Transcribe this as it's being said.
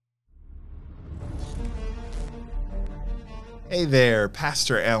Hey there,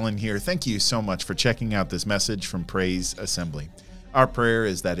 Pastor Allen here. Thank you so much for checking out this message from Praise Assembly. Our prayer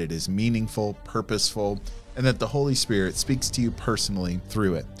is that it is meaningful, purposeful, and that the Holy Spirit speaks to you personally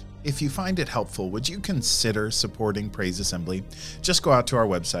through it. If you find it helpful, would you consider supporting Praise Assembly? Just go out to our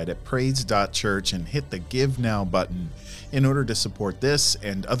website at praise.church and hit the Give Now button in order to support this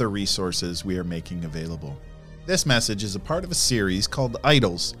and other resources we are making available. This message is a part of a series called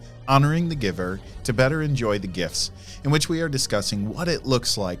Idols, Honoring the Giver to Better Enjoy the Gifts, in which we are discussing what it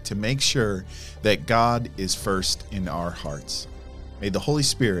looks like to make sure that God is first in our hearts. May the Holy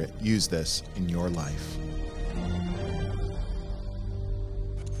Spirit use this in your life.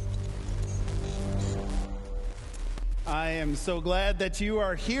 I am so glad that you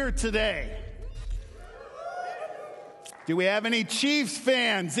are here today. Do we have any Chiefs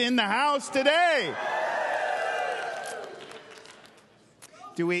fans in the house today?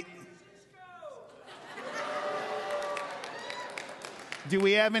 Do we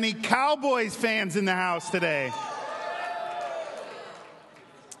have any Cowboys fans in the house today?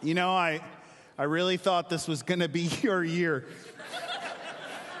 You know, I really thought this was going to be your year.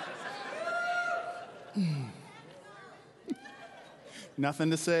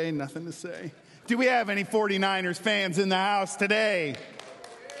 Nothing to say. Do we have any 49ers fans in the house today?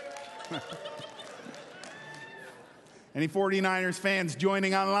 Any 49ers fans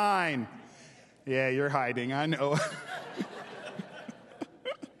joining online? Yeah, you're hiding, I know.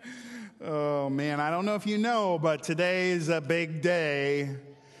 Oh, man, I don't know if you know, but today is a big day.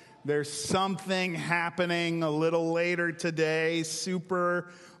 There's something happening a little later today, Super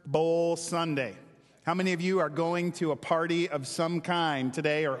Bowl Sunday. How many of you are going to a party of some kind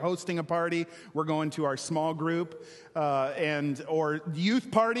today or hosting a party? We're going to our small group or youth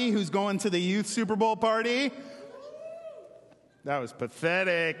party. Who's going to the youth Super Bowl party? That was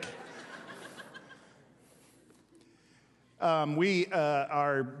pathetic. We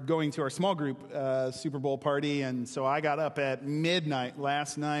are going to our small group Super Bowl party, and so I got up at midnight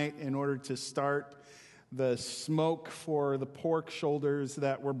last night in order to start the smoke for the pork shoulders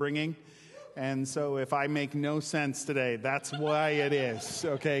that we're bringing. And so if I make no sense today, that's why it is,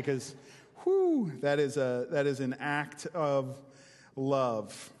 okay? Because, that is an act of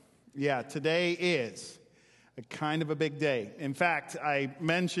love. Yeah, today is a kind of a big day. In fact, I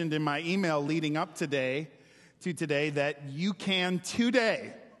mentioned in my email leading up to today that you can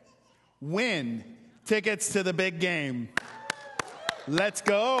today win tickets to the big game. Let's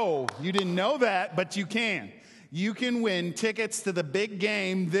go. You didn't know that, but you can. You can win tickets to the big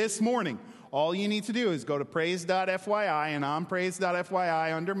game this morning. All you need to do is go to praise.fyi, and on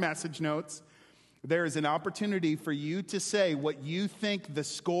praise.fyi under message notes, there is an opportunity for you to say what you think the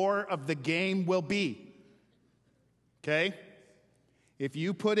score of the game will be. Okay? If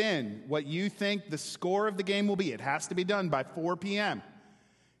you put in what you think the score of the game will be, it has to be done by 4 p.m.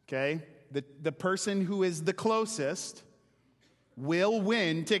 Okay? The person who is the closest will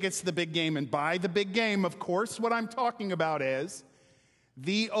win tickets to the big game. And by the big game, of course, what I'm talking about is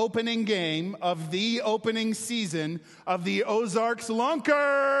the opening game of the opening season of the Ozarks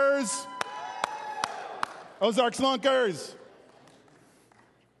Lunkers. Ozarks Lunkers.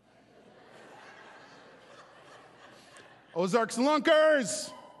 Ozarks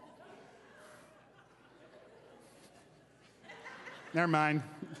Lunkers. Never mind.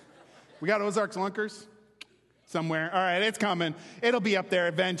 We got Ozarks Lunkers somewhere. All right, it's coming. It'll be up there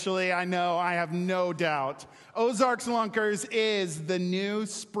eventually. I know. I have no doubt. Ozarks Lunkers is the new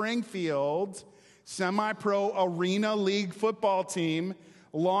Springfield semi-pro arena league football team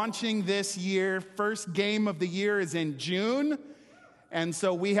launching this year. First game of the year is in June. And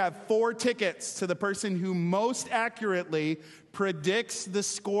so we have 4 tickets to the person who most accurately predicts the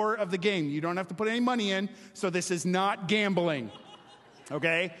score of the game. You don't have to put any money in, so this is not gambling,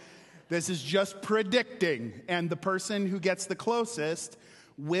 okay? This is just predicting. And the person who gets the closest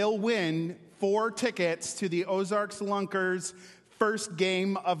will win 4 tickets to the Ozarks Lunkers' first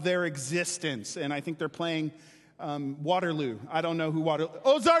game of their existence. And I think they're playing Waterloo. I don't know who Waterloo...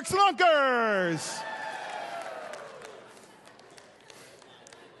 Ozarks Lunkers!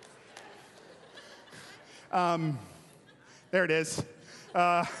 There it is.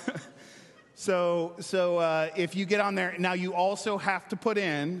 So if you get on there, now you also have to put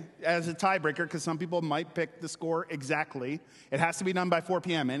in as a tiebreaker, because some people might pick the score exactly. It has to be done by 4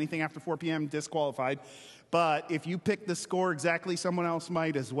 p.m. Anything after 4 p.m. disqualified. But if you pick the score exactly, someone else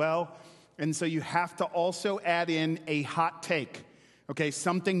might as well. And so you have to also add in a hot take. Okay,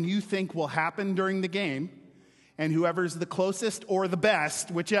 something you think will happen during the game. And whoever's the closest or the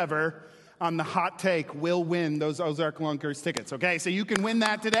best, whichever, on the hot take will win those Ozark Lunkers tickets. Okay, so you can win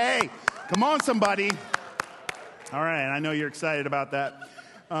that today. Come on, somebody. All right, I know you're excited about that.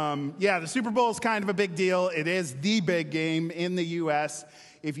 The Super Bowl is kind of a big deal. It is the big game in the U.S.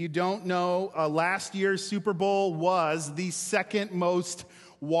 If you don't know, last year's Super Bowl was the second most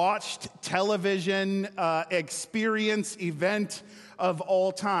watched television experience event of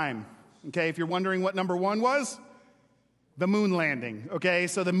all time. Okay, if you're wondering what number one was, the moon landing. Okay,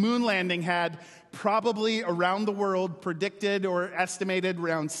 so the moon landing had probably around the world predicted or estimated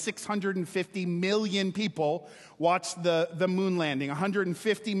around 650 million people watched the moon landing,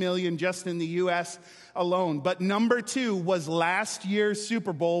 150 million just in the U.S. alone. But number two was last year's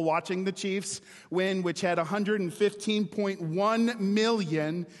Super Bowl, watching the Chiefs win, which had 115.1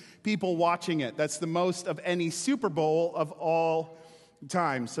 million people watching it. That's the most of any Super Bowl of all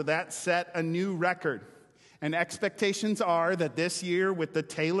time. So that set a new record. And expectations are that this year, with the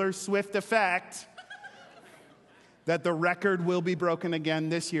Taylor Swift effect, that the record will be broken again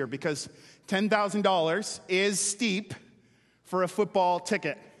this year, because $10,000 is steep for a football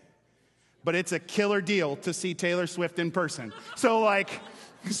ticket, but it's a killer deal to see Taylor Swift in person.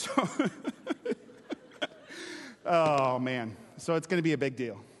 Oh man. So it's going to be a big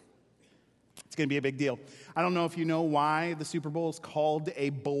deal. It's going to be a big deal. I don't know if you know why the Super Bowl is called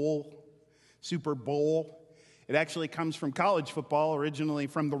a bowl, Super Bowl. It actually comes from college football, originally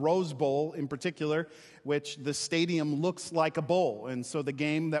from the Rose Bowl in particular, which the stadium looks like a bowl. And so the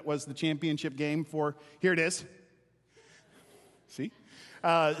game that was the championship game for, here it is. See?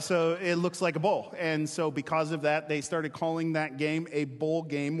 So it looks like a bowl. And so because of that, they started calling that game a bowl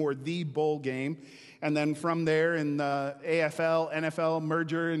game, or the bowl game. And then from there, in the AFL, NFL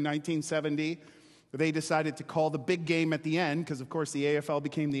merger in 1970, they decided to call the big game at the end, because, of course, the AFL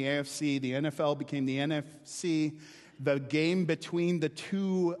became the AFC, the NFL became the NFC. The game between the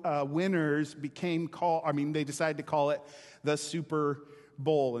two winners they decided to call it the Super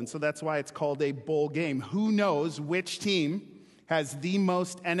Bowl. And so that's why it's called a bowl game. Who knows which team has the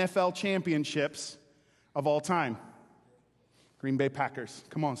most NFL championships of all time? Green Bay Packers.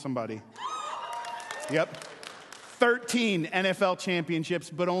 Come on, somebody. Yep. 13 NFL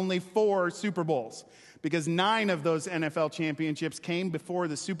championships, but only 4 Super Bowls, because 9 of those NFL championships came before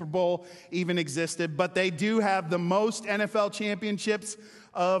the Super Bowl even existed, but they do have the most NFL championships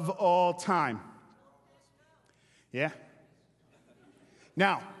of all time. Yeah.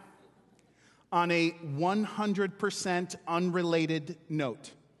 Now, on a 100% unrelated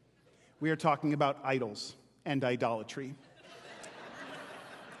note, we are talking about idols and idolatry.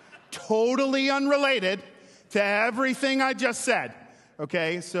 Totally unrelated to everything I just said.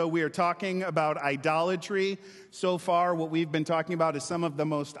 Okay, so we are talking about idolatry. So far, what we've been talking about is some of the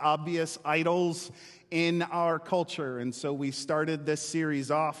most obvious idols in our culture. And so we started this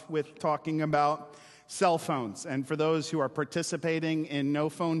series off with talking about cell phones. And for those who are participating in No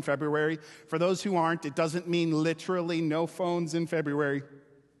Phone February, for those who aren't, it doesn't mean literally no phones in February.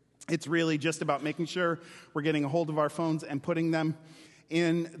 It's really just about making sure we're getting a hold of our phones and putting them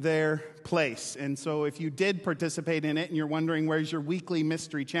in their place. And so if you did participate in it and you're wondering where's your weekly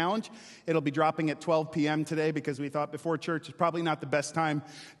mystery challenge, it'll be dropping at 12 p.m. today, because we thought before church is probably not the best time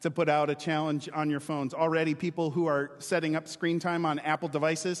to put out a challenge on your phones. Already, people who are setting up screen time on Apple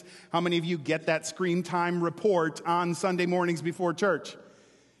devices, how many of you get that screen time report on Sunday mornings before church?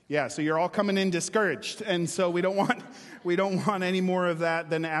 Yeah, so you're all coming in discouraged, and so we don't want any more of that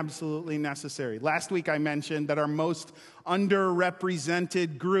than absolutely necessary. Last week I mentioned that our most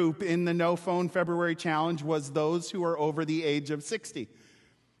underrepresented group in the No Phone February Challenge was those who are over the age of 60.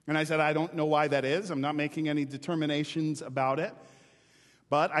 And I said, I don't know why that is. I'm not making any determinations about it.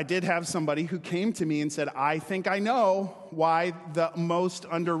 But I did have somebody who came to me and said, I think I know why the most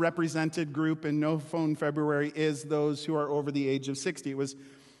underrepresented group in No Phone February is those who are over the age of 60. It was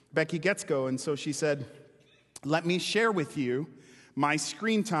Becky Getzko, and so she said, let me share with you my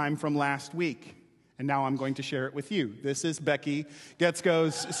screen time from last week. And now I'm going to share it with you. This is Becky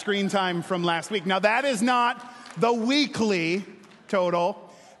Getzko's screen time from last week. Now, that is not the weekly total.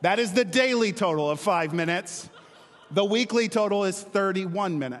 That is the daily total of 5 minutes. The weekly total is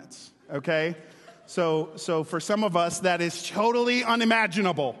 31 minutes, okay? So for some of us, that is totally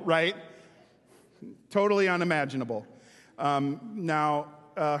unimaginable, right? Totally unimaginable. Now,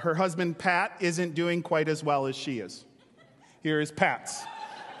 her husband, Pat, isn't doing quite as well as she is. Here is Pat's.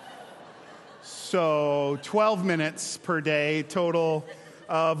 So 12 minutes per day, total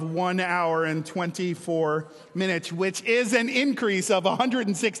of 1 hour and 24 minutes, which is an increase of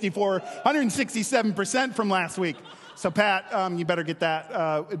 167% from last week. So Pat, you better get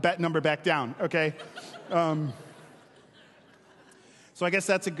that number back down, okay? So I guess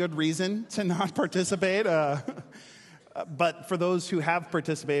that's a good reason to not participate. But for those who have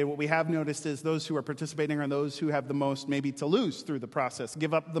participated, what we have noticed is those who are participating are those who have the most maybe to lose through the process,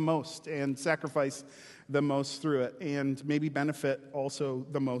 give up the most and sacrifice the most through it, and maybe benefit also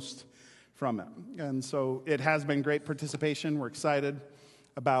the most from it. And so it has been great participation. We're excited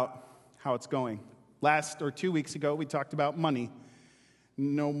about how it's going. 2 weeks ago, we talked about money.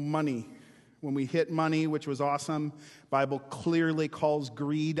 No money. When we hit money, which was awesome, Bible clearly calls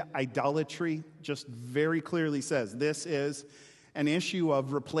greed idolatry, just very clearly says this is an issue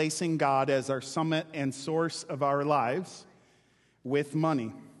of replacing God as our summit and source of our lives with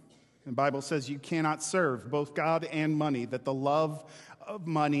money. The Bible says you cannot serve both God and money, that the love of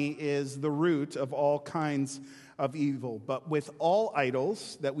money is the root of all kinds of evil. But with all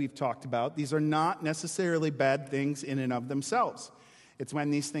idols that we've talked about, these are not necessarily bad things in and of themselves. It's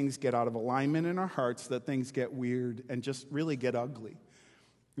when these things get out of alignment in our hearts that things get weird and just really get ugly.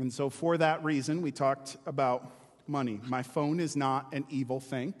 And so for that reason, we talked about money. My phone is not an evil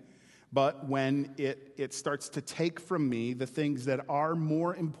thing, but when it starts to take from me the things that are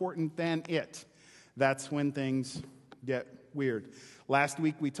more important than it, that's when things get weird. Last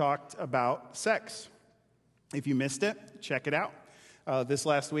week, we talked about sex. If you missed it, check it out. This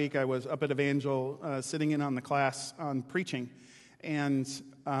last week, I was up at Evangel sitting in on the class on preaching. And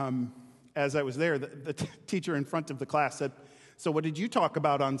as I was there, the teacher in front of the class said, "So what did you talk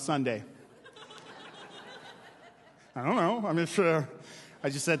about on Sunday?" I don't know. I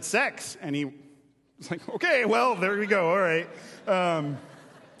just said sex. And he was like, "Okay, well, there we go. All right."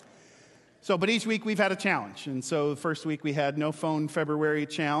 But each week we've had a challenge. And so the first week we had No Phone February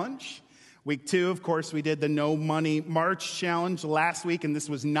challenge. Week 2, of course, we did the No Money March challenge last week, and this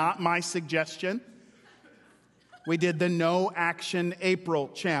was not my suggestion. We did the No Action April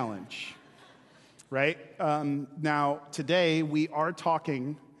challenge, right? Now, today we are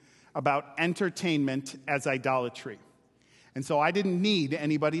talking about entertainment as idolatry. And so I didn't need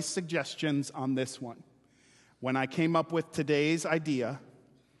anybody's suggestions on this one. When I came up with today's idea,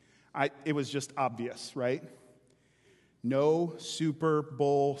 it was just obvious, right? No Super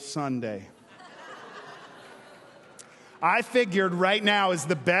Bowl Sunday. I figured right now is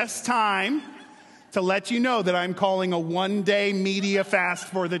the best time to let you know that I'm calling a one-day media fast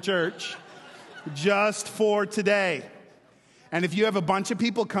for the church, just for today. And if you have a bunch of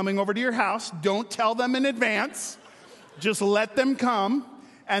people coming over to your house, don't tell them in advance. Just let them come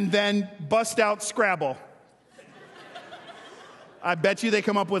and then bust out Scrabble. I bet you they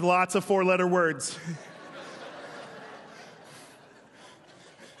come up with lots of 4-letter words.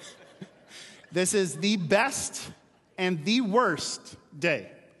 This is the best and the worst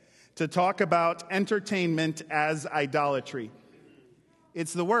day to talk about entertainment as idolatry.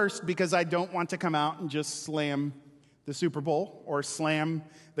 It's the worst because I don't want to come out and just slam the Super Bowl or slam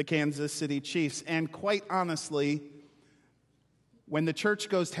the Kansas City Chiefs. And quite honestly, when the church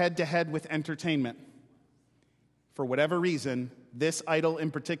goes head-to-head with entertainment, for whatever reason, this idol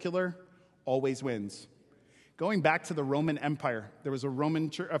in particular always wins. Going back to the Roman Empire, there was a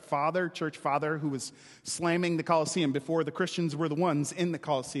Roman church father who was slamming the Colosseum before the Christians were the ones in the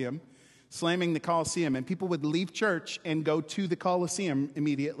Colosseum, slamming the Colosseum, and people would leave church and go to the Colosseum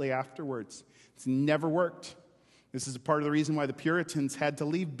immediately afterwards. It's never worked. This is a part of the reason why the Puritans had to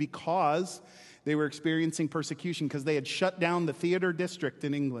leave, because they were experiencing persecution because they had shut down the theater district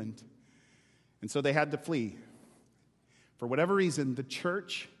in England. And so they had to flee. For whatever reason, the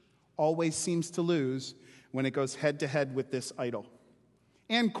church always seems to lose when it goes head-to-head with this idol.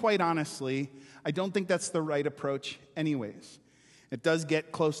 And quite honestly, I don't think that's the right approach anyways. It does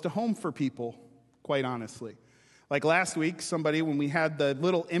get close to home for people, quite honestly. Like last week, when we had the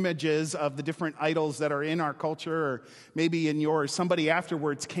little images of the different idols that are in our culture, or maybe in yours, somebody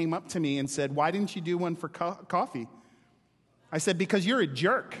afterwards came up to me and said, "Why didn't you do one for coffee?" I said, "Because you're a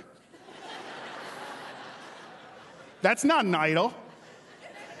jerk." That's not an idol.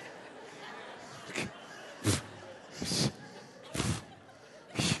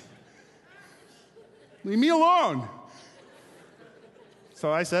 Leave me alone.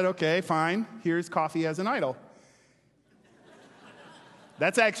 So I said, "Okay, fine. Here's coffee as an idol."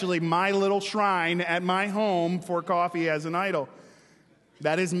 That's actually my little shrine at my home for coffee as an idol.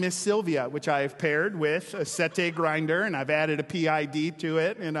 That is Miss Sylvia, which I have paired with a Sete grinder, and I've added a PID to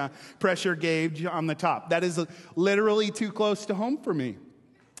it and a pressure gauge on the top. That is literally too close to home for me.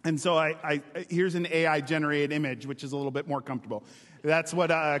 And so here's an AI-generated image, which is a little bit more comfortable. That's what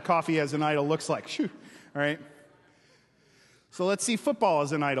coffee as an idol looks like. All right. So let's see football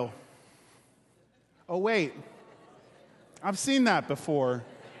as an idol. Oh, wait. I've seen that before.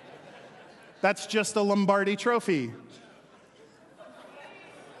 That's just a Lombardi trophy.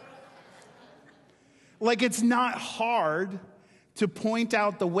 Like, it's not hard to point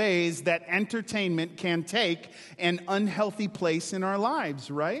out the ways that entertainment can take an unhealthy place in our lives,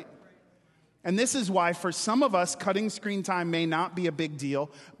 right? And this is why for some of us, cutting screen time may not be a big deal,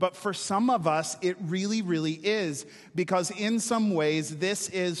 but for some of us, it really, really is. Because in some ways, this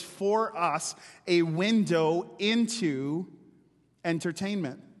is for us a window into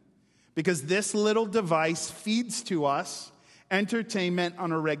entertainment. Because this little device feeds to us entertainment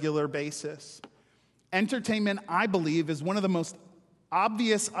on a regular basis. Entertainment, I believe, is one of the most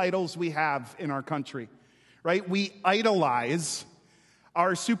obvious idols we have in our country, right? We idolize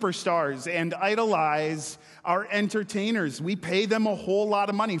our superstars and idolize our entertainers. We pay them a whole lot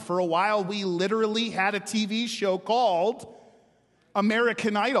of money. For a while, we literally had a TV show called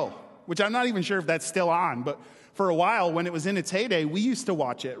American Idol, which I'm not even sure if that's still on, but for a while, when it was in its heyday, we used to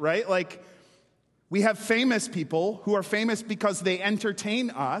watch it, right? Like, we have famous people who are famous because they entertain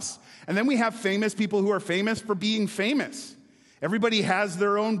us, and then we have famous people who are famous for being famous. Everybody has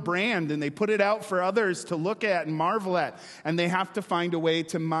their own brand, and they put it out for others to look at and marvel at, and they have to find a way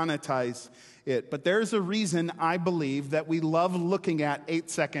to monetize it. But there's a reason, I believe, that we love looking at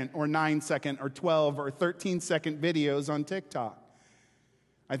 8-second or 9-second or 12 or 13-second videos on TikTok.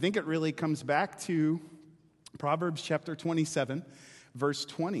 I think it really comes back to Proverbs chapter 27, verse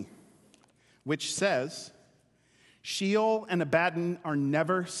 20, which says, Sheol and Abaddon are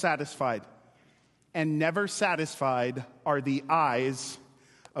never satisfied, and never satisfied are the eyes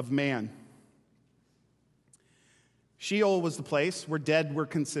of man. Sheol was the place where dead were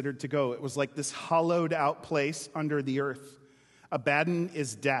considered to go. It was like this hollowed out place under the earth. Abaddon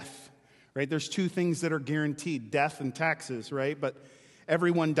is death, right? There's two things that are guaranteed, death and taxes, right? But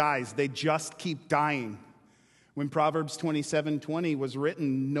everyone dies. They just keep dying. When Proverbs 27:20 was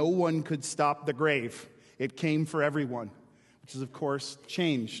written, no one could stop the grave. It came for everyone, which is, of course,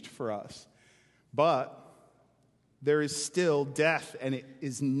 changed for us. But there is still death, and it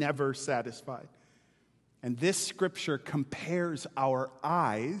is never satisfied. And this scripture compares our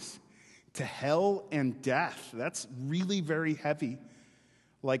eyes to hell and death. That's really very heavy.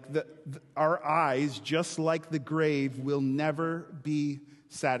 Like our eyes, just like the grave, will never be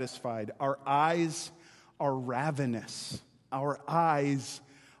satisfied. Our eyes are ravenous. Our eyes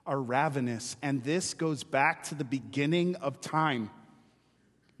are ravenous. And this goes back to the beginning of time.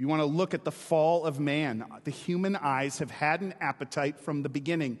 You want to look at the fall of man. The human eyes have had an appetite from the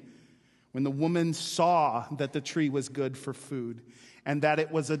beginning. When the woman saw that the tree was good for food and that it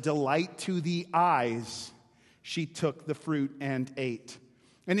was a delight to the eyes, she took the fruit and ate.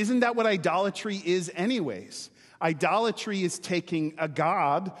 And isn't that what idolatry is anyways? Idolatry is taking a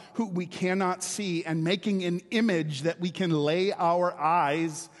God who we cannot see and making an image that we can lay our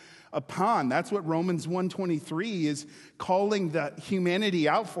eyes upon. That's what Romans 1:23 is calling the humanity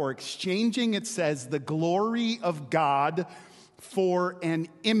out for. Exchanging, it says, the glory of God for an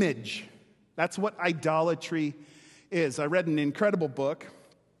image. That's what idolatry is. I read an incredible book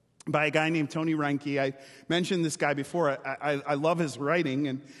by a guy named Tony Reinke. I mentioned this guy before. I love his writing,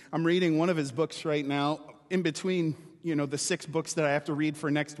 and I'm reading one of his books right now in between, the 6 books that I have to read for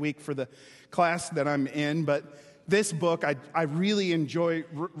next week for the class that I'm in. But this book, I really enjoy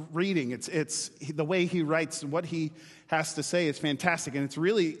reading. It's the way he writes, what he has to say is fantastic. And it's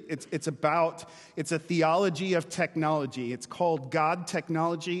a theology of technology. It's called God,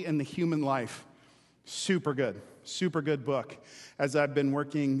 Technology, and the Human Life. Super good book as I've been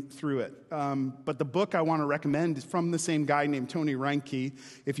working through it. But the book I want to recommend is from the same guy named Tony Reinke.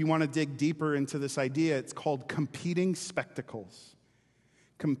 If you want to dig deeper into this idea, it's called Competing Spectacles.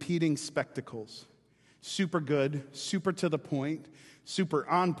 Competing Spectacles. Super good, super to the point, super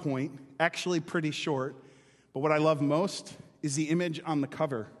on point, actually pretty short. But what I love most is the image on the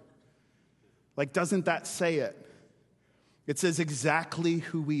cover. Like, doesn't that say it? It says exactly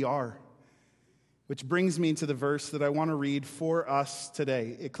who we are. Which brings me to the verse that I want to read for us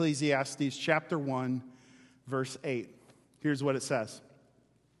today. Ecclesiastes chapter 1, verse 8. Here's what it says.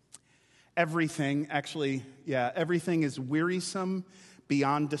 Everything is wearisome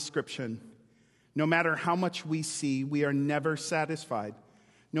beyond description. No matter how much we see, we are never satisfied.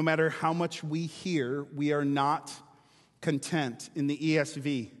 No matter how much we hear, we are not content. In the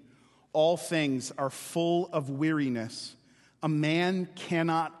ESV, all things are full of weariness. A man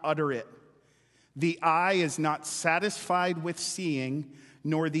cannot utter it. The eye is not satisfied with seeing,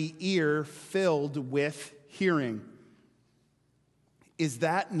 nor the ear filled with hearing. Is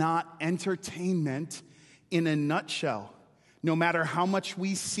that not entertainment in a nutshell? No matter how much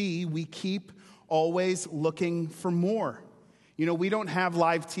we see, we keep always looking for more. We don't have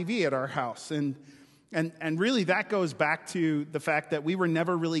live TV at our house, and And really that goes back to the fact that we were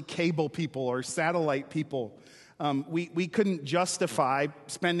never really cable people or satellite people. We couldn't justify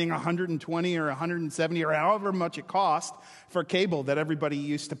spending $120 or $170 or however much it cost for cable that everybody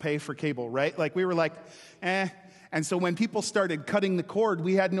used to pay for cable, right? Like we were like, eh. And so when people started cutting the cord,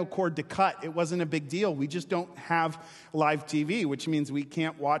 we had no cord to cut. It wasn't a big deal. We just don't have live TV, which means we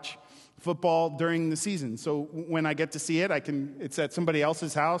can't watch football during the season. So when I get to see it, it's at somebody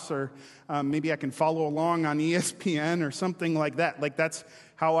else's house, or maybe I can follow along on ESPN or something like that. Like that's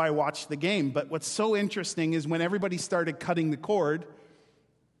how I watch the game. But what's so interesting is when everybody started cutting the cord,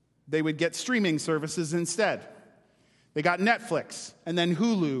 they would get streaming services instead. They got Netflix, and then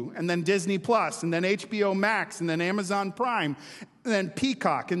Hulu, and then Disney Plus, and then HBO Max, and then Amazon Prime, and then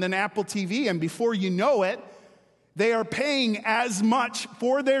Peacock, and then Apple TV. And before you know it, they are paying as much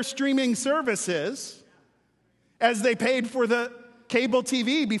for their streaming services as they paid for the cable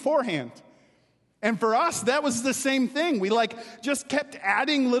TV beforehand. And for us, that was the same thing. We just kept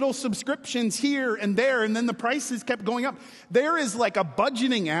adding little subscriptions here and there, and then the prices kept going up. There is like a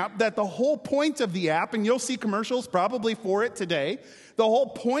budgeting app that the whole point of the app, and you'll see commercials probably for it today, the whole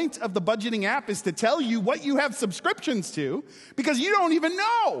point of the budgeting app is to tell you what you have subscriptions to, because you don't even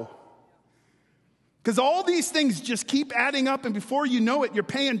know. Because all these things just keep adding up, and before you know it, you're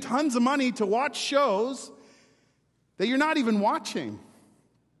paying tons of money to watch shows that you're not even watching.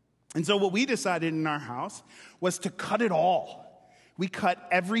 And so what we decided in our house was to cut it all. We cut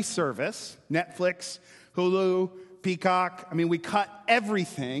every service, Netflix, Hulu, Peacock. We cut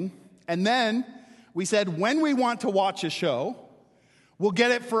everything. And then we said, when we want to watch a show, we'll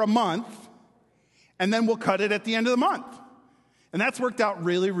get it for a month, and then we'll cut it at the end of the month. And that's worked out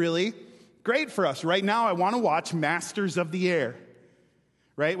really, really great for us. Right now, I want to watch Masters of the Air,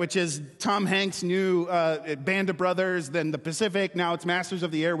 right? Which is Tom Hanks' new Band of Brothers, then the Pacific. Now it's Masters of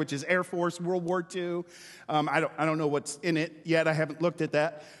the Air, which is Air Force, World War II. I don't know what's in it yet. I haven't looked at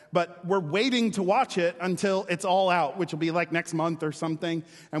that. But we're waiting to watch it until it's all out, which will be like next month or something.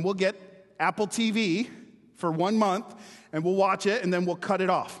 And we'll get Apple TV for 1 month, and we'll watch it, and then we'll cut it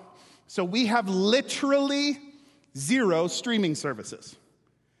off. So we have literally 0 streaming services.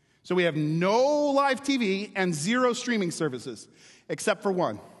 So we have no live TV and 0 streaming services, except for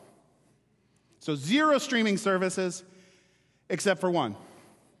one. So 0 streaming services, except for one.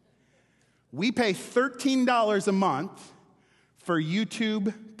 We pay $13 a month for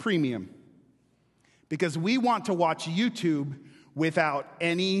YouTube Premium because we want to watch YouTube without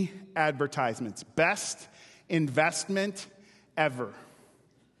any advertisements. Best investment ever.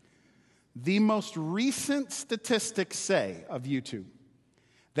 The most recent statistics say of YouTube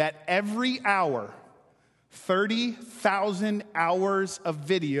that every hour, 30,000 hours of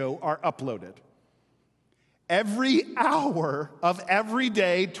video are uploaded. Every hour of every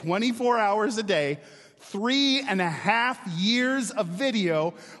day, 24 hours a day, 3.5 years of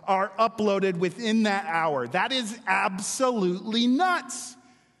video are uploaded within that hour. That is absolutely nuts.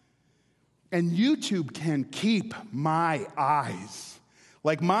 And YouTube can keep my eyes.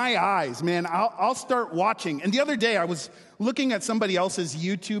 Like my eyes, man, I'll start watching. And the other day I was looking at somebody else's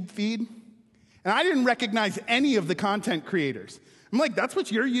YouTube feed, and I didn't recognize any of the content creators. I'm like, that's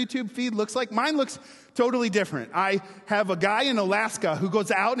what your YouTube feed looks like? Mine looks totally different. I have a guy in Alaska who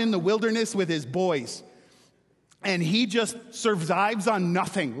goes out in the wilderness with his boys, and he just survives on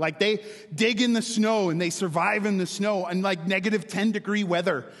nothing. Like they dig in the snow and they survive in the snow and like negative 10-degree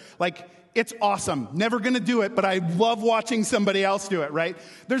weather. Like it's awesome. Never going to do it, but I love watching somebody else do it, right?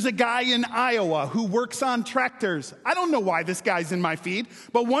 There's a guy in Iowa who works on tractors. I don't know why this guy's in my feed,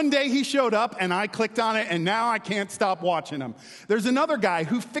 but one day he showed up and I clicked on it and now I can't stop watching him. There's another guy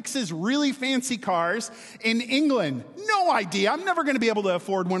who fixes really fancy cars in England. No idea. I'm never going to be able to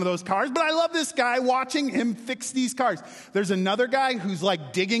afford one of those cars, but I love this guy watching him fix these cars. There's another guy who's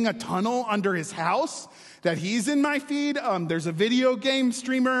like digging a tunnel under his house that he's in my feed. There's a video game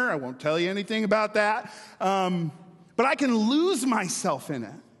streamer. I won't tell you anything about that. But I can lose myself in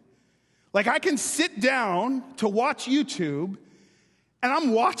it. Like I can sit down to watch YouTube and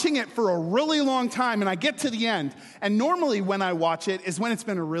I'm watching it for a really long time and I get to the end. And normally when I watch it is when it's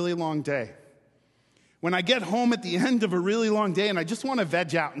been a really long day. When I get home at the end of a really long day and I just want to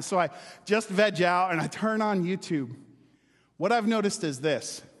veg out. And so I just veg out and I turn on YouTube. What I've noticed is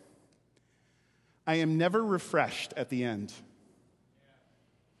this. I am never refreshed at the end.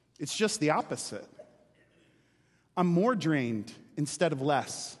 It's just the opposite. I'm more drained instead of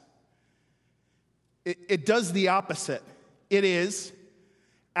less. It does the opposite. It is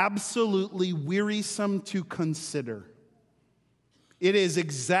absolutely wearisome to consider. It is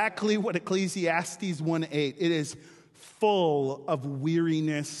exactly what Ecclesiastes 1:8. It is full of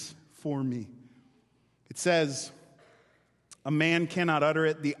weariness for me. It says, a man cannot utter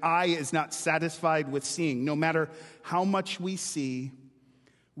it. The eye is not satisfied with seeing. No matter how much we see,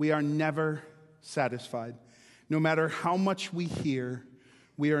 we are never satisfied. No matter how much we hear,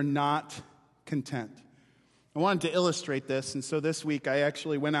 we are not content. I wanted to illustrate this, and so this week I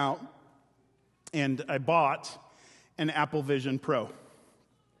actually went out and I bought an Apple Vision Pro,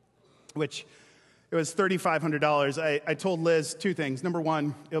 which it was $3,500. I told Liz two things. Number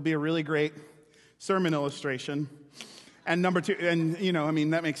one, it'll be a really great sermon illustration. And number two, and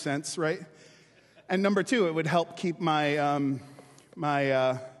that makes sense, right? And number two, it would help keep my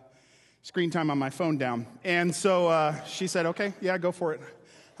screen time on my phone down. And so she said, okay, yeah, go for it,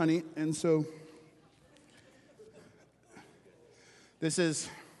 honey. And so this is,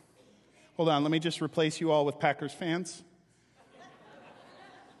 hold on, let me just replace you all with Packers fans.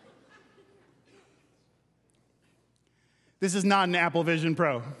 This is not an Apple Vision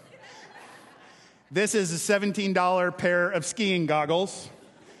Pro. This is a $17 pair of skiing goggles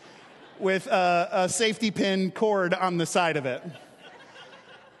with a safety pin cord on the side of it.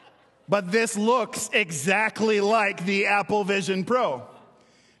 But this looks exactly like the Apple Vision Pro.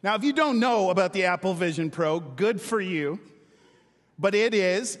 Now, if you don't know about the Apple Vision Pro, good for you. But it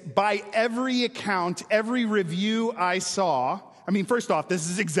is, by every account, every review I saw, first off, this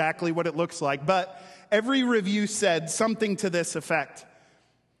is exactly what it looks like, but every review said something to this effect.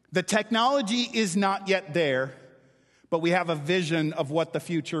 The technology is not yet there, but we have a vision of what the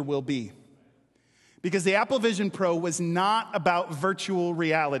future will be. Because the Apple Vision Pro was not about virtual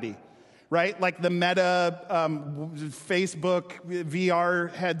reality, right? Like the Meta, Facebook,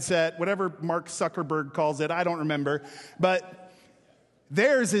 VR headset, whatever Mark Zuckerberg calls it, I don't remember. But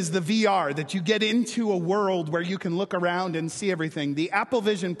theirs is the VR, that you get into a world where you can look around and see everything. The Apple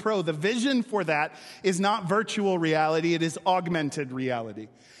Vision Pro, the vision for that is not virtual reality, it is augmented reality.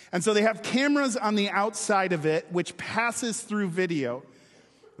 And so they have cameras on the outside of it, which passes through video.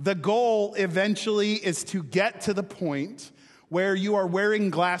 The goal eventually is to get to the point where you are wearing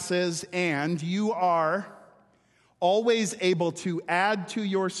glasses and you are always able to add to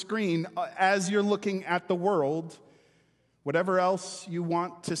your screen as you're looking at the world whatever else you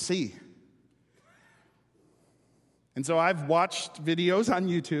want to see. And so I've watched videos on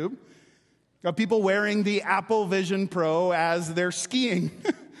YouTube of people wearing the Apple Vision Pro as they're skiing,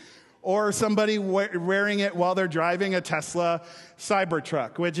 or somebody wearing it while they're driving a Tesla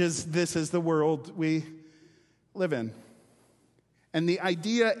Cybertruck, this is the world we live in. And the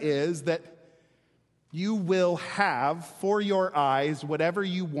idea is that you will have for your eyes whatever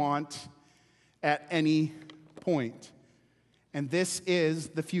you want at any point. And this is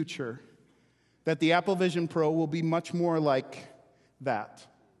the future, that the Apple Vision Pro will be much more like that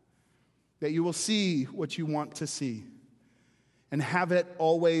you will see what you want to see and have it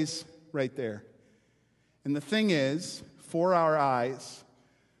always right there. And the thing is, for our eyes,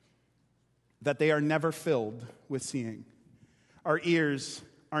 that they are never filled with seeing. Our ears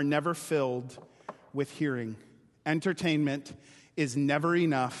are never filled with hearing. Entertainment is never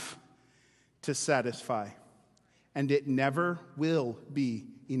enough to satisfy. And it never will be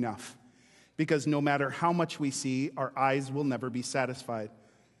enough. Because no matter how much we see, our eyes will never be satisfied.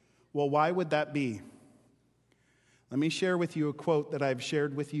 Well, why would that be? Let me share with you a quote that I've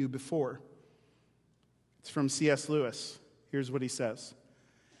shared with you before. It's from C.S. Lewis. Here's what he says.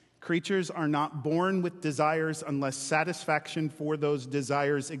 Creatures are not born with desires unless satisfaction for those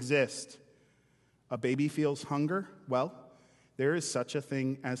desires exist. A baby feels hunger? Well, there is such a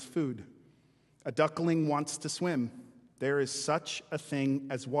thing as food. A duckling wants to swim. There is such a thing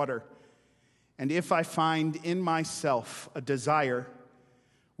as water. And if I find in myself a desire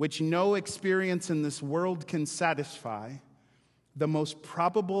which no experience in this world can satisfy, the most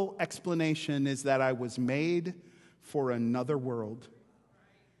probable explanation is that I was made for another world.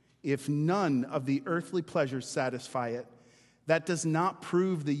 If none of the earthly pleasures satisfy it, that does not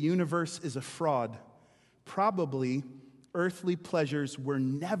prove the universe is a fraud. Probably earthly pleasures were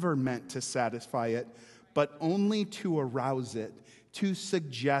never meant to satisfy it, but only to arouse it, to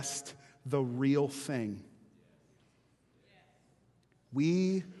suggest the real thing.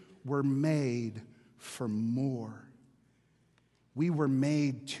 We were made for more. We were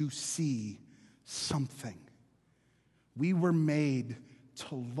made to see something. We were made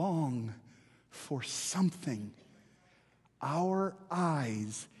to long for something. Our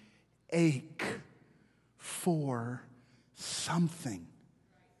eyes ache for something.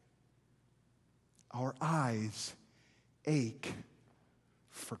 Our eyes ache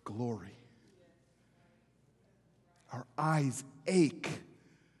for glory. Our eyes ache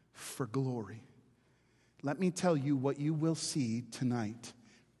for glory. Let me tell you what you will see tonight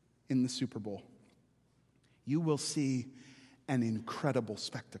in the Super Bowl. you will see an incredible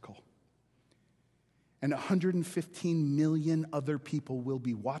spectacle. And 115 million other people will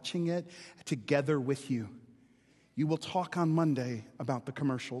be watching it together with you. You will talk on Monday about the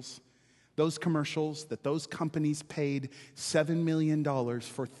commercials. Those commercials that those companies paid $7 million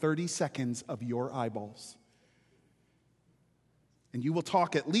for 30 seconds of your eyeballs. And you will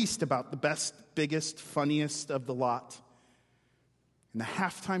talk at least about the best, biggest, funniest of the lot. And the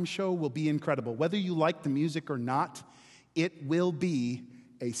halftime show will be incredible. Whether you like the music or not, it will be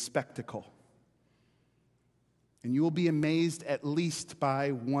a spectacle. And you will be amazed at least by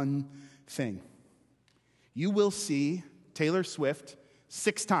one thing. You will see Taylor Swift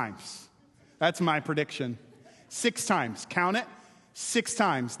 6 times. That's my prediction. 6 times. Count it. 6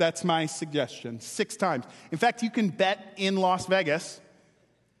 times. That's my suggestion. 6 times. In fact, you can bet in Las Vegas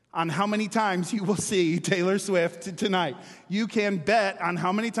on how many times you will see Taylor Swift tonight. You can bet on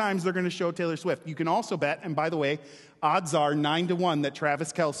how many times they're going to show Taylor Swift. You can also bet, and by the way, odds are 9-1 that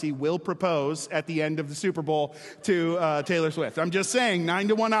Travis Kelce will propose at the end of the Super Bowl to Taylor Swift. I'm just saying,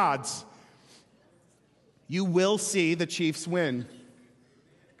 9-1 odds. You will see the Chiefs win.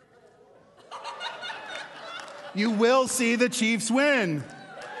 You will see the Chiefs win.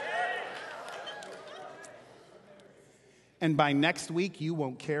 And by next week, you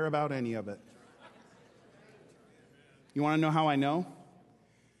won't care about any of it. You want to know how I know?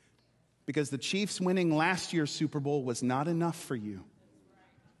 Because the Chiefs winning last year's Super Bowl was not enough for you.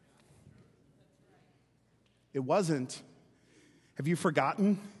 It wasn't. Have you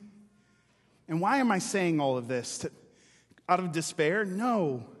forgotten? And why am I saying all of this? Out of despair?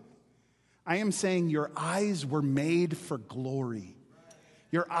 No. I am saying your eyes were made for glory.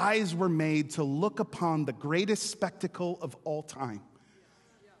 Your eyes were made to look upon the greatest spectacle of all time.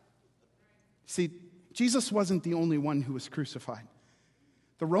 See, Jesus wasn't the only one who was crucified.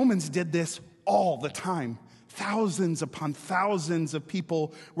 The Romans did this all the time. Thousands upon thousands of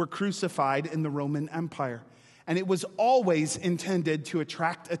people were crucified in the Roman Empire. And it was always intended to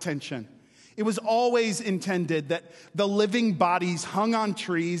attract attention. It was always intended that the living bodies hung on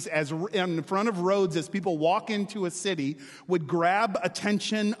trees as in front of roads as people walk into a city would grab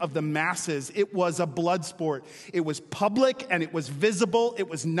attention of the masses. It was a blood sport. It was public and it was visible. It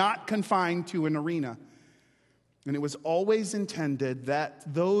was not confined to an arena. And it was always intended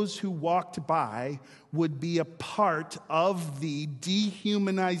that those who walked by would be a part of the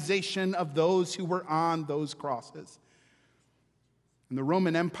dehumanization of those who were on those crosses. And the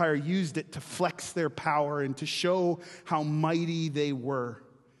Roman Empire used it to flex their power and to show how mighty they were.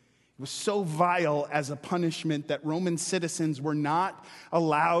 It was so vile as a punishment that Roman citizens were not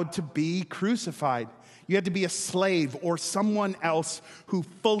allowed to be crucified. You had to be a slave or someone else who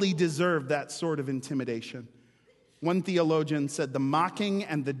fully deserved that sort of intimidation. One theologian said the mocking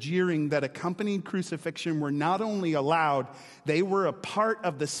and the jeering that accompanied crucifixion were not only allowed, they were a part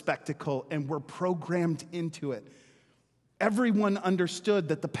of the spectacle and were programmed into it. Everyone understood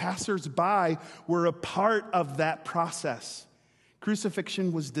that the passers-by were a part of that process.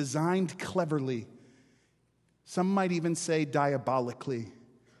 Crucifixion was designed cleverly, some might even say diabolically,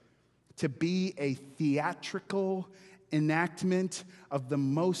 to be a theatrical enactment of the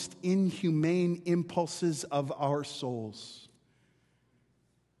most inhumane impulses of our souls.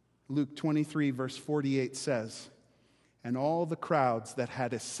 Luke 23, verse 48 says, "And all the crowds that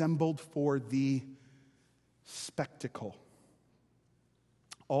had assembled for the spectacle,"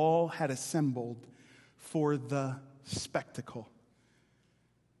 all had assembled for the spectacle.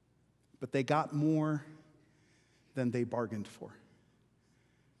 But they got more than they bargained for.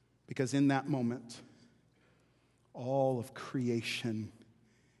 Because in that moment, all of creation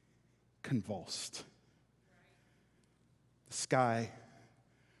convulsed. The sky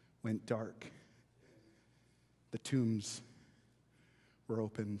went dark. The tombs were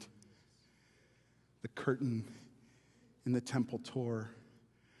opened. The curtain in the temple tore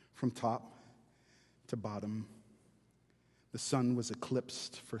from top to bottom. The sun was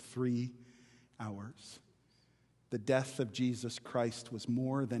eclipsed for 3 hours. The death of Jesus Christ was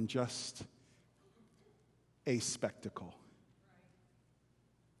more than just a spectacle.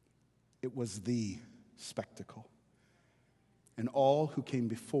 It was the spectacle. And all who came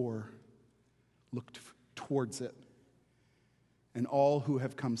before looked towards it. And all who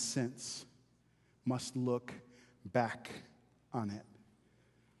have come since must look back on it.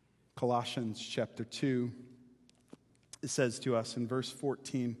 Colossians chapter 2, it says to us in verse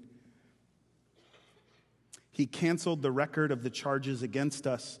 14, "He canceled the record of the charges against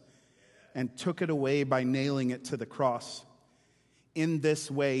us and took it away by nailing it to the cross. In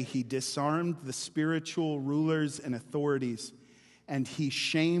this way, he disarmed the spiritual rulers and authorities and he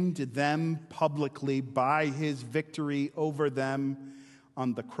shamed them publicly by his victory over them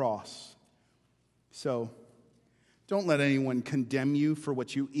on the cross. So, don't let anyone condemn you for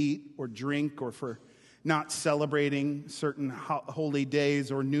what you eat or drink or for not celebrating certain holy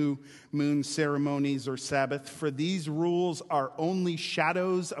days or new moon ceremonies or Sabbath, for these rules are only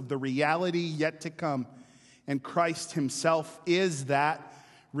shadows of the reality yet to come, and Christ himself is that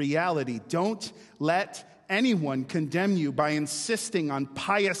reality. Don't let anyone condemn you by insisting on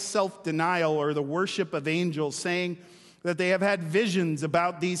pious self-denial or the worship of angels, saying that they have had visions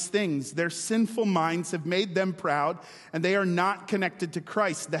about these things. Their sinful minds have made them proud, and they are not connected to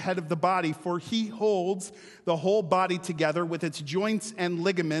Christ, the head of the body, for he holds the whole body together with its joints and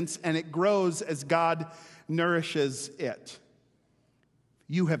ligaments, and it grows as God nourishes it.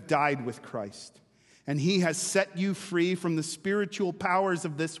 You have died with Christ, and he has set you free from the spiritual powers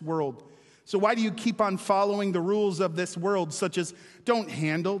of this world. So why do you keep on following the rules of this world, such as don't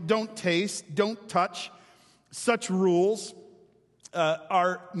handle, don't taste, don't touch? Such rules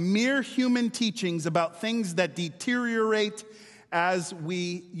are mere human teachings about things that deteriorate as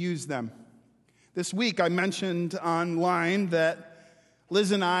we use them. This week I mentioned online that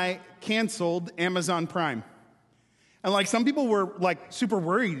Liz and I canceled Amazon Prime. And some people were super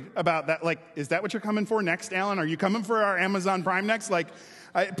worried about that. Is that what you're coming for next, Alan? Are you coming for our Amazon Prime next?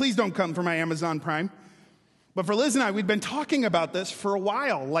 Please don't come for my Amazon Prime. But for Liz and I, we've been talking about this for a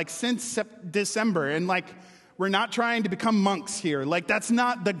while, since December. And we're not trying to become monks here. That's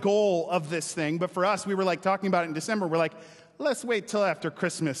not the goal of this thing. But for us, we were talking about it in December. We're let's wait till after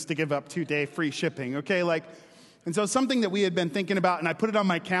Christmas to give up 2-day free shipping, okay? And so something that we had been thinking about, and I put it on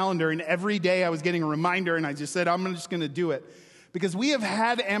my calendar, and every day I was getting a reminder, and I just said, I'm just going to do it. Because we have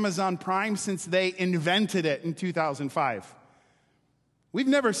had Amazon Prime since they invented it in 2005. We've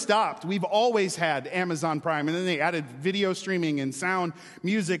never stopped. We've always had Amazon Prime, and then they added video streaming and sound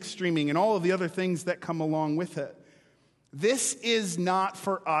music streaming and all of the other things that come along with it. This is not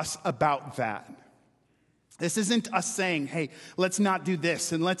for us about that. This isn't us saying, hey, let's not do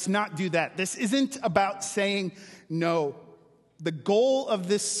this and let's not do that. This isn't about saying no. The goal of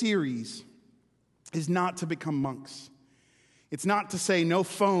this series is not to become monks. It's not to say no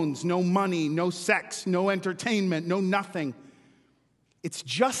phones, no money, no sex, no entertainment, no nothing. It's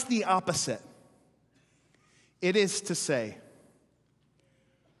just the opposite. It is to say,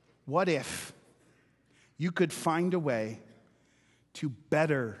 what if you could find a way to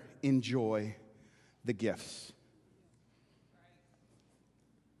better enjoy the gifts?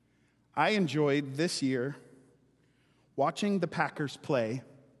 I enjoyed this year watching the Packers play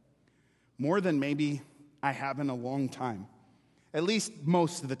more than maybe I have in a long time. At least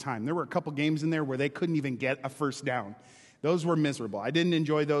most of the time. There were a couple games in there where they couldn't even get a first down. Those were miserable. I didn't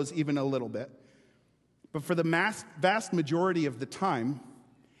enjoy those even a little bit. But for the vast majority of the time,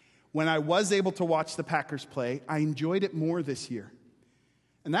 when I was able to watch the Packers play, I enjoyed it more this year.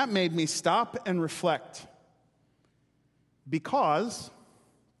 And that made me stop and reflect, because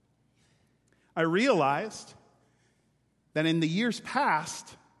I realized that in the years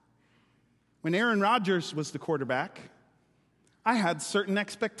past, when Aaron Rodgers was the quarterback, I had certain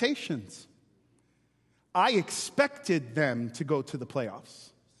expectations. I expected them to go to the playoffs.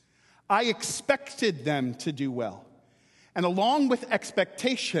 I expected them to do well. And along with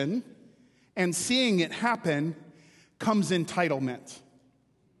expectation and seeing it happen comes entitlement.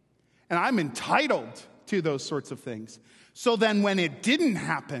 And I'm entitled to those sorts of things. So then when it didn't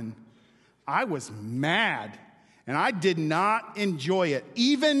happen, I was mad. And I did not enjoy it.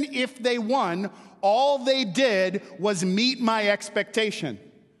 Even if they won, all they did was meet my expectation.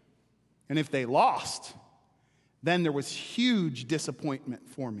 And if they lost, then there was huge disappointment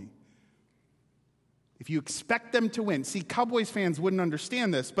for me. If you expect them to win. See, Cowboys fans wouldn't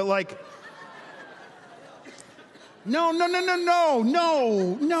understand this, but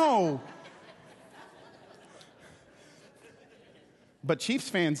no. But Chiefs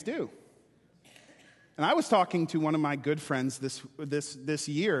fans do. And I was talking to one of my good friends this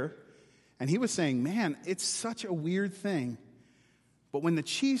year, and he was saying, man, it's such a weird thing. But when the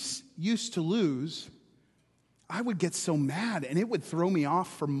Chiefs used to lose, I would get so mad, and it would throw me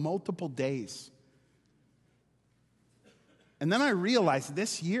off for multiple days. And then I realized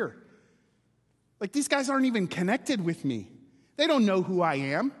this year, these guys aren't even connected with me. They don't know who I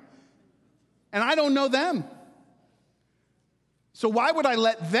am, and I don't know them. So why would I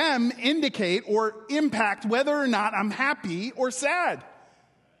let them indicate or impact whether or not I'm happy or sad?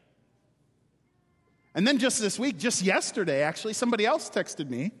 And then just this week, just yesterday, actually, somebody else texted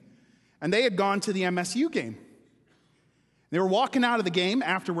me, and they had gone to the MSU game. They were walking out of the game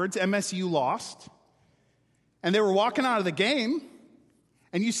afterwards. MSU lost. And they were walking out of the game,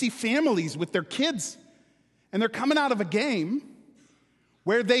 And you see families with their kids, and they're coming out of a game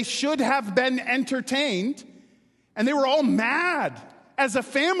where they should have been entertained, and they were all mad as a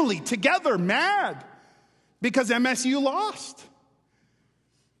family together, mad because MSU lost.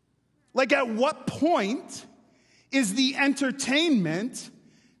 Like, at what point is the entertainment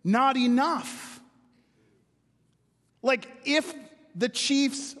not enough? Like, if the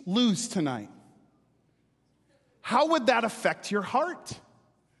Chiefs lose tonight, how would that affect your heart?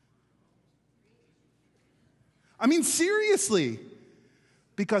 I mean, seriously,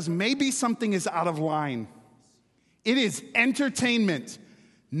 because maybe something is out of line. It is entertainment,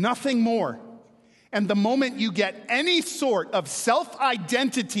 nothing more. And the moment you get any sort of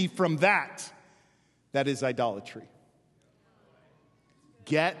self-identity from that, that is idolatry.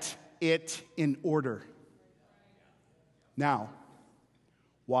 Get it in order. Now,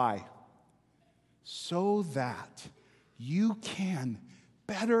 why? So that you can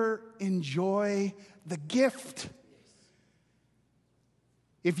better enjoy the gift.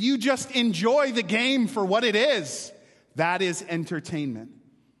 If you just enjoy the game for what it is, that is entertainment.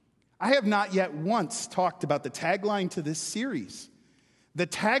 I have not yet once talked about the tagline to this series. The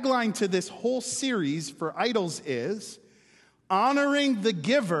tagline to this whole series for Idols is honoring the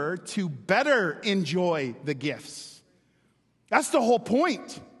giver to better enjoy the gifts. That's the whole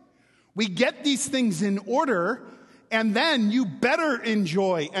point. We get these things in order, and then you better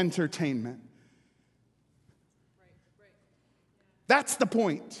enjoy entertainment. That's the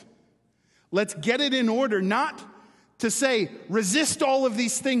point. Let's get it in order, not to say, resist all of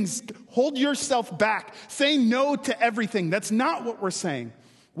these things, hold yourself back, say no to everything. That's not what we're saying.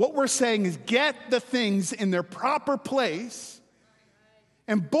 What we're saying is get the things in their proper place,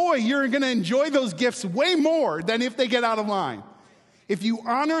 and boy, you're going to enjoy those gifts way more than if they get out of line. If you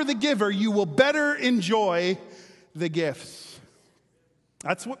honor the giver, you will better enjoy the gifts.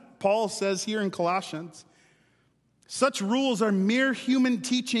 That's what Paul says here in Colossians. Such rules are mere human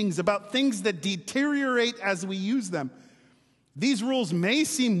teachings about things that deteriorate as we use them. These rules may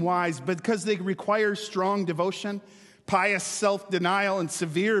seem wise because they require strong devotion, pious self-denial, and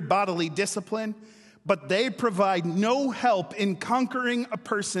severe bodily discipline, but they provide no help in conquering a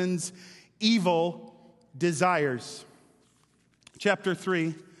person's evil desires. Chapter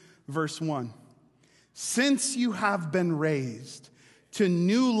 3, verse 1. Since you have been raised to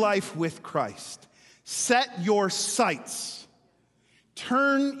new life with Christ, set your sights,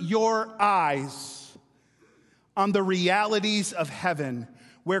 turn your eyes on the realities of heaven,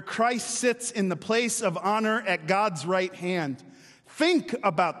 where Christ sits in the place of honor at God's right hand. Think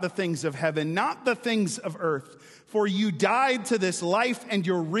about the things of heaven, not the things of earth. For you died to this life, and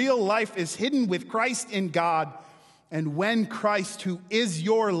your real life is hidden with Christ in God. And when Christ, who is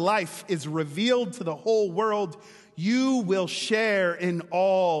your life, is revealed to the whole world, you will share in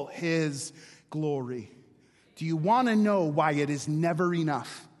all his glory. Do you want to know why it is never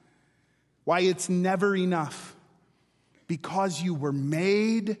enough? Why it's never enough? Because you were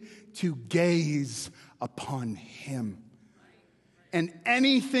made to gaze upon him. And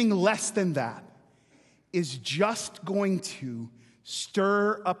anything less than that is just going to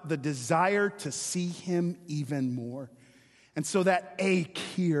stir up the desire to see him even more. And so that ache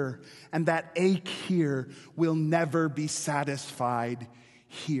here and that ache here will never be satisfied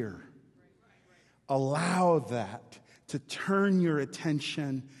here. Allow that to turn your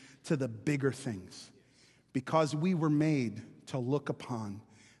attention to the bigger things, because we were made to look upon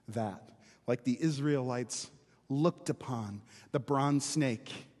that, like the Israelites looked upon the bronze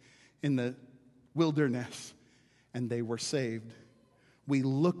snake in the wilderness, and they were saved. We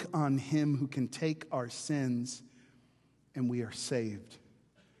look on him who can take our sins, and we are saved.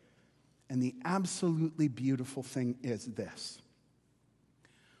 And the absolutely beautiful thing is this.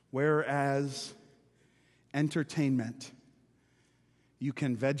 Whereas entertainment you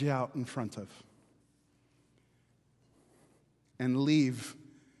can veg out in front of and leave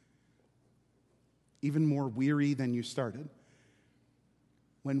even more weary than you started,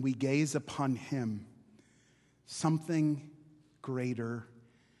 when we gaze upon him, something greater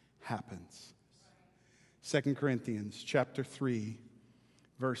happens. 2 Corinthians chapter 3,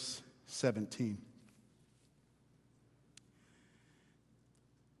 verse 17.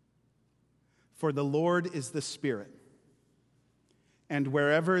 For the Lord is the Spirit, and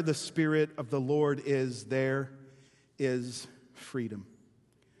wherever the Spirit of the Lord is, there is freedom.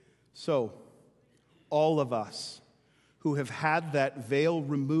 So, all of us who have had that veil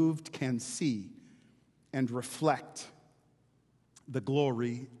removed can see and reflect the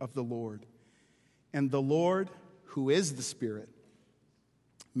glory of the Lord. And the Lord, who is the Spirit,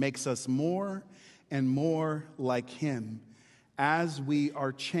 makes us more and more like him as we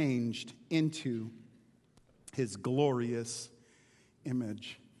are changed into his glorious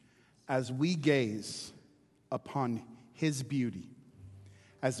image, as we gaze upon his beauty,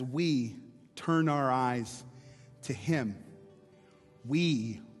 as we turn our eyes to him,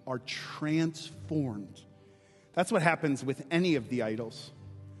 we are transformed. That's what happens with any of the idols,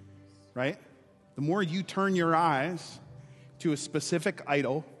 right? The more you turn your eyes to a specific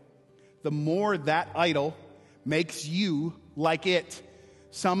idol, the more that idol makes you like it,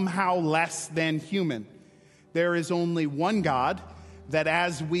 somehow less than human. There is only one God that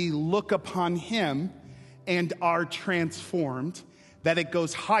as we look upon him and are transformed, that it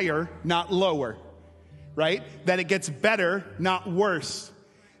goes higher, not lower, right? That it gets better, not worse.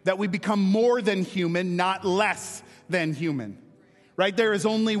 That we become more than human, not less than human, right? There is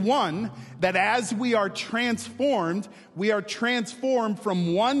only one that as we are transformed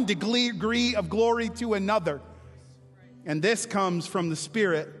from one degree of glory to another. And this comes from the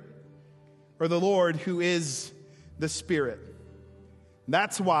Spirit, or the Lord who is the Spirit.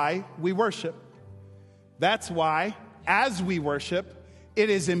 That's why we worship. That's why, as we worship,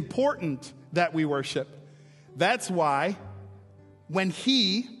 it is important that we worship. That's why, when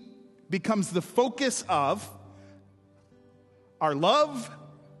he becomes the focus of our love,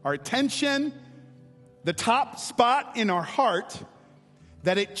 our attention, the top spot in our heart,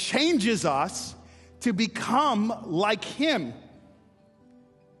 that it changes us to become like him.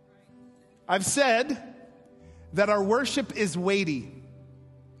 I've said that our worship is weighty.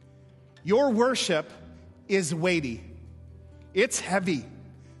 Your worship is weighty. It's heavy.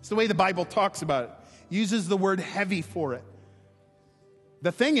 It's the way the Bible talks about it. Uses the word heavy for it.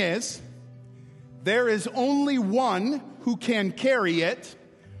 The thing is, there is only one who can carry it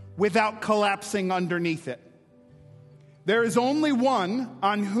without collapsing underneath it. There is only one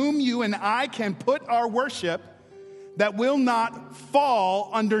on whom you and I can put our worship that will not fall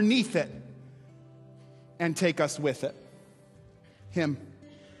underneath it and take us with it. Him.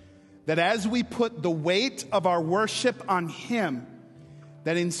 That as we put the weight of our worship on him,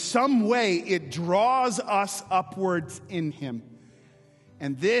 that in some way it draws us upwards in him.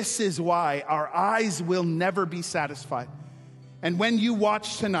 And this is why our eyes will never be satisfied. And when you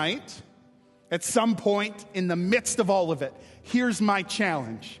watch tonight, at some point in the midst of all of it, here's my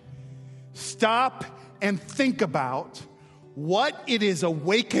challenge. Stop and think about what it is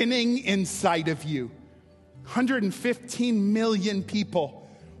awakening inside of you. 115 million people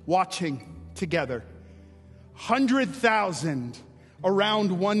watching together. 100,000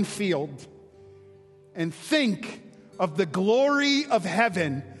 around one field. And think of the glory of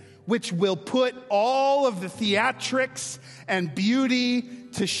heaven, which will put all of the theatrics and beauty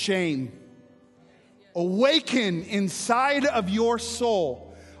to shame. Awaken inside of your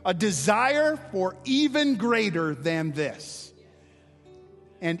soul a desire for even greater than this.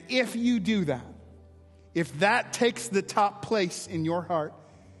 And if you do that, if that takes the top place in your heart,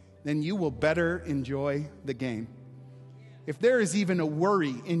 then you will better enjoy the game. If there is even a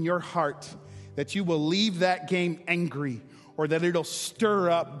worry in your heart that you will leave that game angry or that it'll stir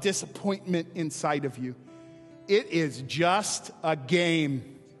up disappointment inside of you, it is just a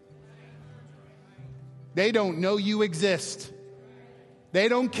game. They don't know you exist. They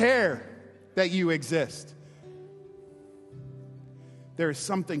don't care that you exist. There is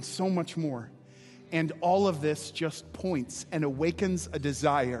something so much more. And all of this just points and awakens a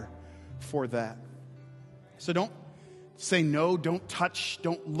desire for that. So don't say no, don't touch,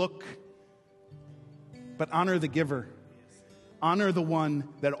 don't look, but honor the giver. Honor the one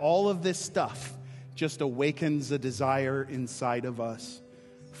that all of this stuff just awakens a desire inside of us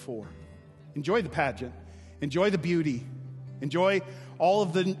for. Enjoy the pageant. Enjoy the beauty. Enjoy all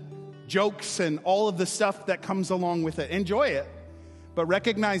of the jokes and all of the stuff that comes along with it. Enjoy it, but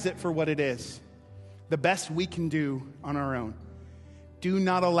recognize it for what it is. The best we can do on our own. Do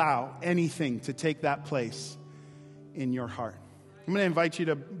not allow anything to take that place in your heart. I'm going to invite you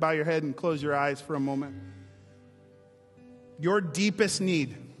to bow your head and close your eyes for a moment. Your deepest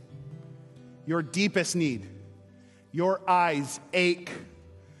need, your eyes ache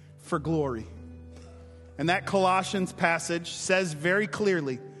for glory. And that Colossians passage says very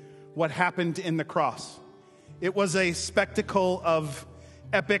clearly what happened in the cross. It was a spectacle of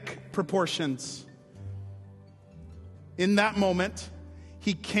epic proportions. In that moment,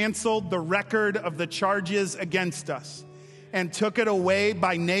 he canceled the record of the charges against us and took it away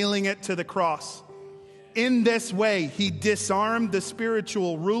by nailing it to the cross. In this way, he disarmed the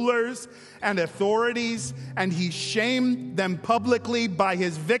spiritual rulers and authorities, and he shamed them publicly by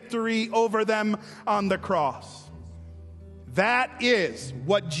his victory over them on the cross. That is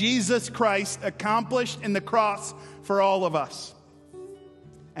what Jesus Christ accomplished in the cross for all of us.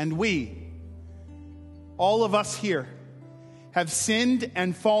 And we, all of us here, have sinned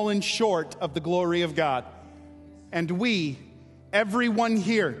and fallen short of the glory of God. And we, everyone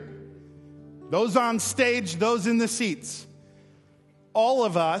here, those on stage, those in the seats, all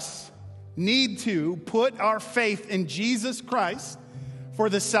of us need to put our faith in Jesus Christ for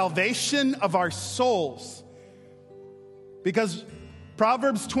the salvation of our souls. Because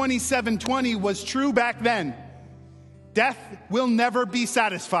Proverbs 27:20 was true back then. Death will never be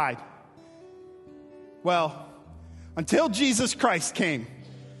satisfied. Well, until Jesus Christ came.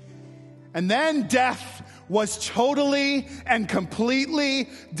 And then death was totally and completely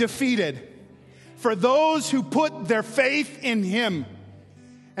defeated for those who put their faith in him.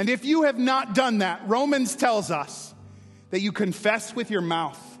 And if you have not done that, Romans tells us that you confess with your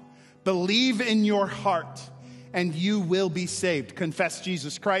mouth, believe in your heart, and you will be saved. Confess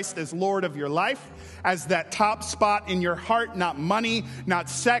Jesus Christ as Lord of your life, as that top spot in your heart, not money, not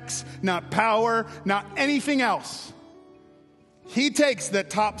sex, not power, not anything else. He takes that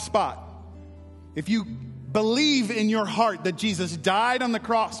top spot. If you believe in your heart that Jesus died on the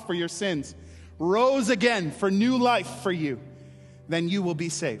cross for your sins, rose again for new life for you, then you will be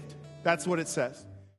saved. That's what it says.